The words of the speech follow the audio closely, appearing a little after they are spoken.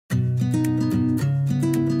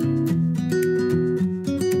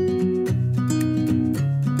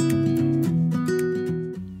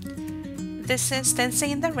This is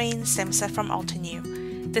Dancing in the Rain stem set from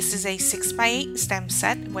Altenew. This is a 6x8 stem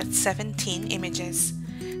set with 17 images.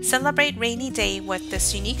 Celebrate rainy day with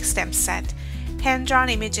this unique stem set. Hand-drawn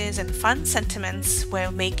images and fun sentiments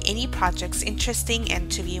will make any projects interesting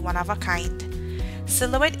and to be one of a kind.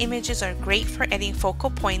 Silhouette images are great for adding focal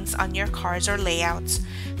points on your cards or layouts.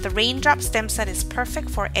 The raindrop stem set is perfect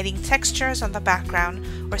for adding textures on the background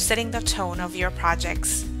or setting the tone of your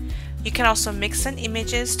projects. You can also mix in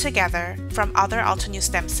images together from other Altenew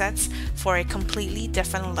stem sets for a completely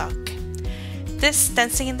different look. This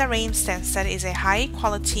Dancing in the Rain stem set is a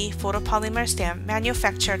high-quality photopolymer stamp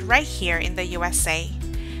manufactured right here in the USA.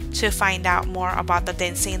 To find out more about the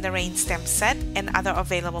Dancing in the Rain stem set and other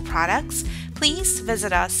available products, please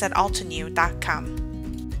visit us at altenew.com.